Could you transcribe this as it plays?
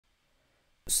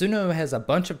Suno has a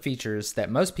bunch of features that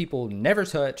most people never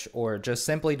touch or just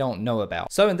simply don't know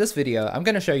about. So in this video, I'm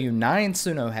going to show you 9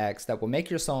 Suno hacks that will make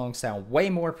your song sound way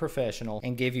more professional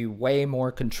and give you way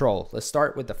more control. Let's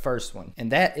start with the first one,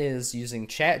 and that is using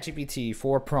ChatGPT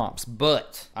for prompts.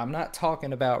 But I'm not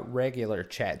talking about regular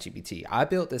ChatGPT. I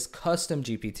built this custom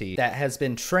GPT that has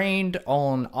been trained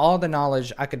on all the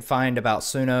knowledge I could find about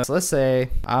Suno. So let's say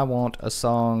I want a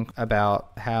song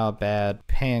about how bad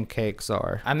pancakes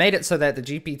are. I made it so that the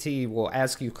GPT will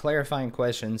ask you clarifying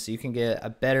questions so you can get a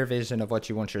better vision of what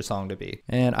you want your song to be.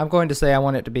 And I'm going to say I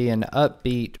want it to be an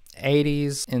upbeat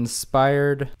 80s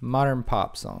inspired modern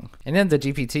pop song. And then the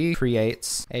GPT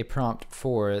creates a prompt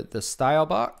for the style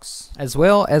box as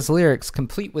well as lyrics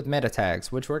complete with meta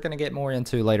tags, which we're going to get more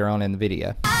into later on in the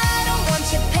video. I don't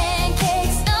want your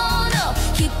pancakes, no,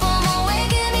 keep them away,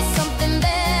 give me something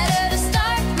better to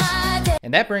start my day.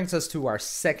 And that brings us to our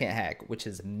second hack, which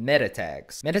is meta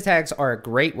tags. Meta tags are a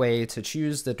great way to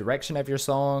choose the direction of your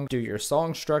song, do your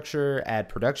song structure, add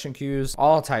production cues,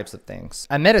 all types of things.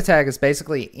 A meta tag is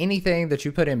basically anything that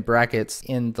you put in brackets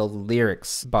in the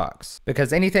lyrics box,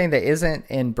 because anything that isn't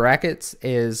in brackets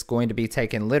is going to be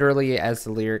taken literally as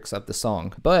the lyrics of the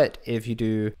song. But if you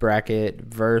do bracket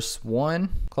verse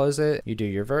 1, close it, you do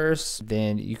your verse,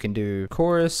 then you can do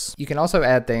chorus. You can also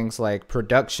add things like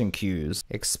production cues,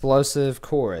 explosive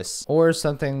chorus, or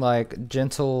something like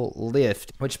gentle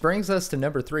lift, which brings us to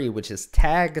number 3, which is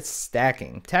tag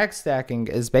stacking. Tag stacking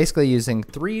is basically using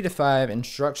 3 to 5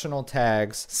 instructional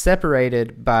tags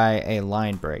separated by a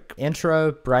line break.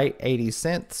 Intro, bright 80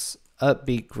 synths,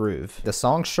 upbeat groove, the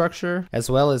song structure, as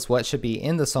well as what should be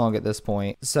in the song at this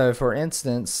point. So for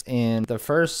instance, in the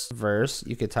first verse,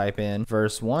 you could type in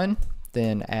verse 1,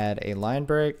 then add a line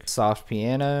break, soft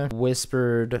piano,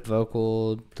 whispered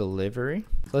vocal delivery.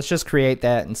 Let's just create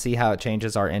that and see how it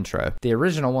changes our intro. The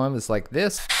original one was like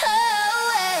this.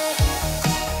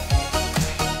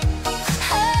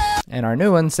 And our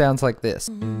new one sounds like this.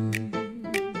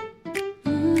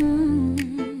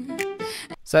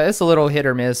 So it's a little hit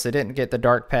or miss. It didn't get the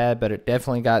dark pad, but it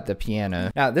definitely got the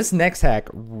piano. Now this next hack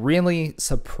really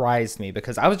surprised me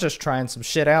because I was just trying some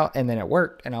shit out and then it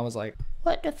worked and I was like,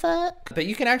 what the fuck? But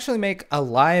you can actually make a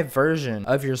live version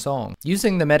of your song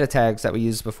using the meta tags that we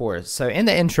used before. So in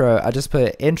the intro, I just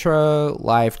put intro,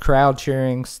 live crowd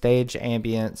cheering, stage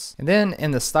ambience. And then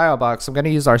in the style box, I'm gonna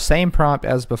use our same prompt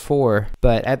as before,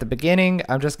 but at the beginning,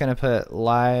 I'm just gonna put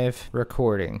live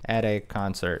recording at a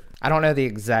concert. I don't know the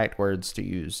exact words to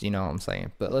use, you know what I'm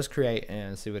saying? But let's create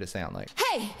and see what it sounds like.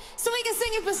 Hey, so we can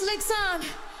sing it for slick sound.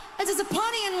 This is a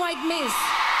party in white mist.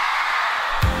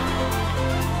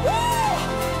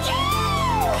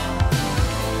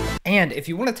 And if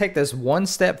you want to take this one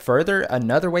step further,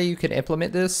 another way you can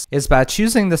implement this is by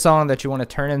choosing the song that you want to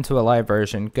turn into a live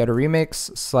version. Go to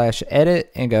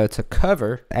remix/edit and go to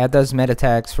cover, add those meta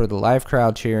tags for the live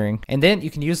crowd cheering, and then you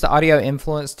can use the audio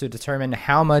influence to determine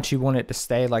how much you want it to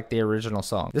stay like the original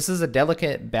song. This is a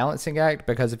delicate balancing act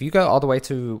because if you go all the way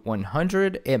to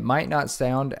 100, it might not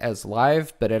sound as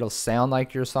live, but it'll sound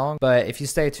like your song. But if you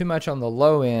stay too much on the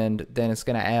low end, then it's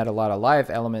going to add a lot of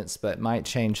live elements, but might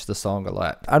change the song a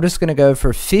lot. I'm just gonna go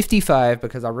for 55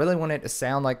 because I really want it to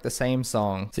sound like the same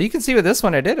song. So you can see with this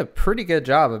one, I did a pretty good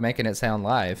job of making it sound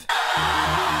live.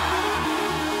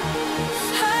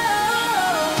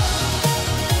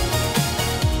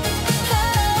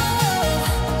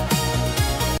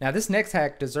 Now this next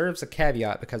hack deserves a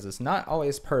caveat because it's not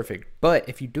always perfect, but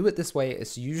if you do it this way,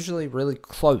 it's usually really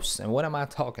close. And what am I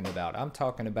talking about? I'm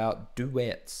talking about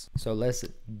duets. So let's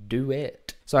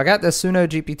duet. So I got the Suno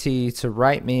GPT to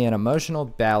write me an emotional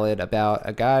ballad about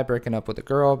a guy breaking up with a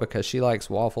girl because she likes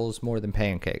waffles more than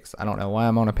pancakes. I don't know why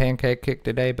I'm on a pancake kick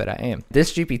today, but I am.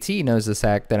 This GPT knows this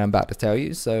hack that I'm about to tell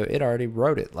you, so it already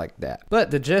wrote it like that.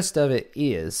 But the gist of it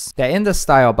is that in the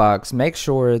style box, make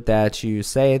sure that you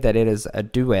say that it is a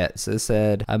duet. So it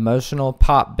said emotional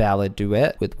pop ballad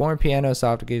duet with warm piano,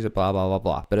 soft keys, blah, blah, blah,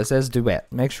 blah. But it says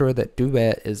duet. Make sure that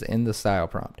duet is in the style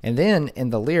prompt. And then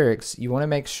in the lyrics, you want to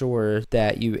make sure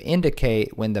that you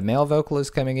indicate when the male vocal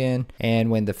is coming in and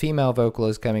when the female vocal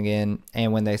is coming in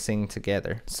and when they sing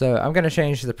together. So I'm going to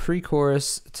change the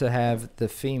pre-chorus to have the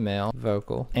female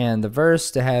vocal and the verse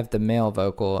to have the male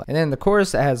vocal, and then the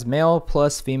chorus that has male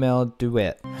plus female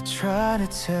duet. I try to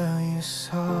tell you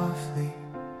softly,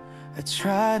 I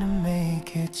try to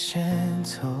make it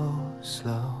gentle,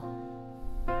 slow,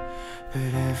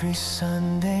 but every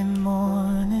Sunday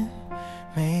morning,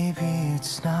 maybe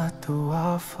it's not the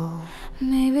waffle.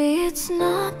 Maybe it's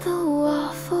not the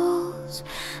waffles.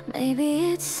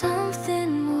 Maybe it's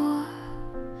something more.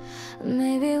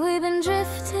 Maybe we've been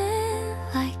drifting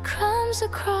like crumbs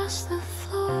across the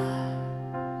floor.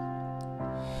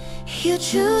 You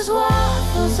choose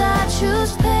waffles, I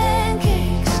choose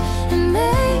pancakes, and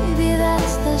maybe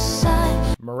that's the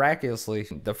sign. Miraculously,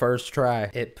 the first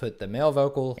try, it put the male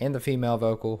vocal and the female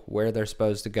vocal where they're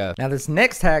supposed to go. Now this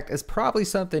next hack is probably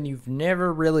something you've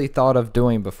never really thought of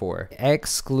doing before.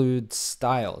 Exclude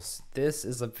styles. This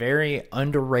is a very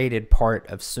underrated part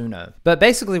of Suno. But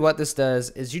basically what this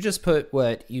does is you just put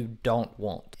what you don't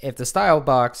want. If the style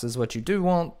box is what you do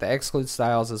want, the exclude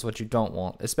styles is what you don't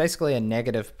want. It's basically a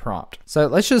negative prompt. So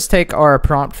let's just take our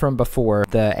prompt from before,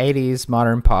 the 80s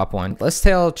modern pop one. Let's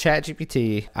tell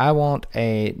ChatGPT, I want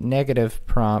a negative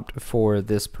prompt for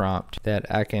this prompt that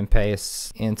I can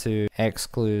paste into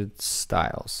exclude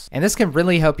styles. And this can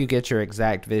really help you get your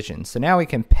exact vision. So now we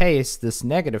can paste this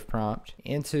negative prompt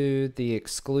into the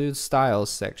exclude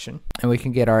styles section, and we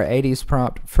can get our 80s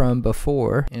prompt from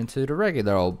before into the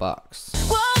regular old box.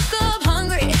 Woke up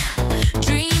hungry,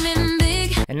 dreaming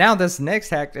big. And now this next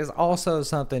hack is also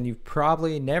something you've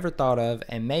probably never thought of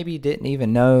and maybe didn't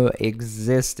even know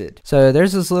existed. So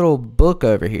there's this little book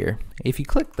over here. If you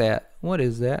click that, what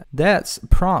is that? That's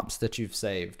prompts that you've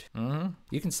saved.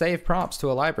 You can save prompts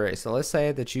to a library. So let's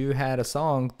say that you had a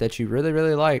song that you really,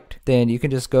 really liked. Then you can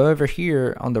just go over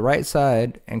here on the right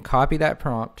side and copy that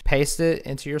prompt, paste it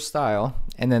into your style,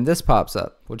 and then this pops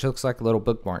up, which looks like a little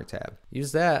bookmark tab.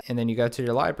 Use that, and then you go to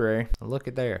your library and look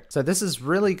at there. So this is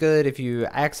really good if you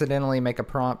accidentally make a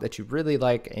prompt that you really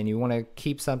like and you want to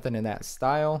keep something in that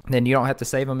style. Then you don't have to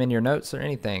save them in your notes or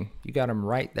anything. You got them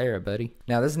right there, buddy.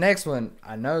 Now this next one,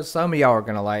 I know some of y'all are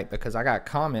gonna like because I got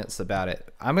comments about it.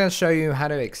 I'm gonna show you how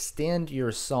to extend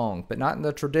your song, but not in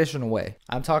the traditional way.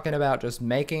 I'm talking about just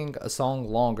making a song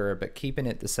longer but keeping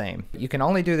it the same. You can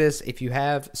only do this if you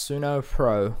have Suno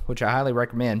Pro, which I highly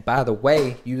recommend. By the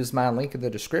way, use my link in the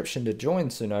description to join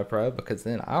Suno Pro because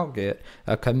then I'll get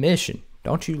a commission.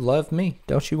 Don't you love me?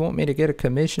 Don't you want me to get a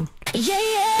commission?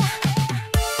 Yeah.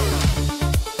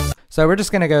 So we're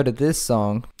just going to go to this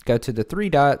song, go to the three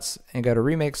dots and go to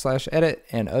remix/edit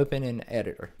and open an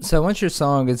editor. So once your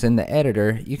song is in the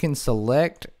editor, you can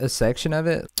select a section of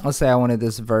it. Let's say I wanted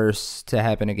this verse to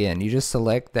happen again. You just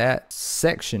select that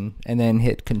section and then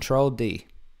hit Control D.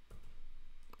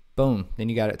 Boom, then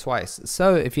you got it twice.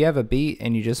 So if you have a beat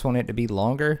and you just want it to be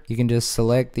longer, you can just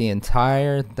select the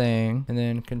entire thing and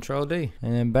then Control D,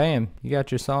 and then bam, you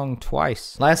got your song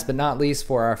twice. Last but not least,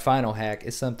 for our final hack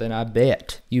is something I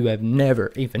bet you have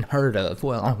never even heard of.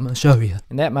 Well, I'm gonna show you.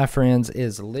 And that, my friends,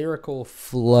 is lyrical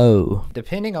flow.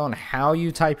 Depending on how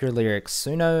you type your lyrics,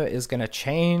 Suno is gonna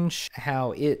change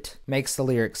how it makes the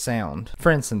lyrics sound.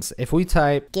 For instance, if we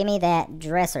type, "Give me that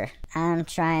dresser. I'm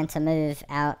trying to move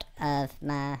out of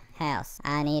my house.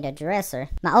 I need a dresser.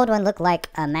 My old one looked like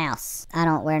a mouse. I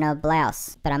don't wear no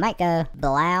blouse, but I might go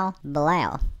blow,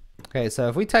 blow." Okay, so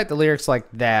if we type the lyrics like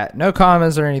that, no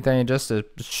commas or anything, just a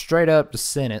straight up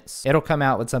sentence, it'll come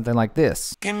out with something like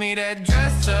this. Give me that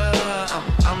dresser.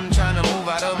 I'm trying to move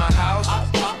out of my house.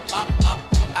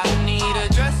 I need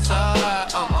a dresser.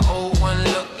 My old one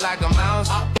look like a mouse.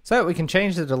 So we can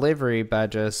change the delivery by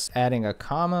just adding a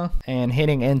comma and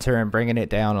hitting enter and bringing it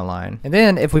down a line. And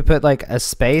then if we put like a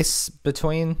space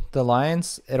between the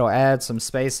lines, it'll add some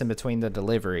space in between the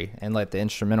delivery and let the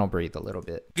instrumental breathe a little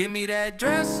bit. Give me that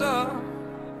dresser.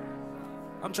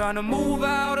 I'm trying to move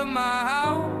out of my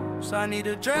house. I need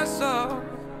a dresser.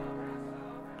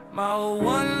 My old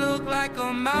one look like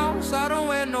a mouse. I don't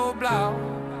wear no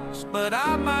blouse, but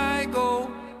I might go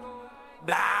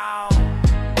blow.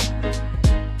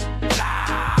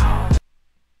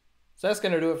 So that's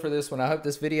going to do it for this one. I hope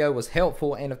this video was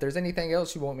helpful, and if there's anything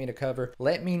else you want me to cover,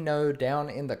 let me know down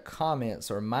in the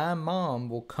comments, or my mom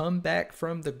will come back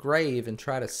from the grave and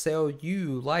try to sell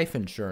you life insurance.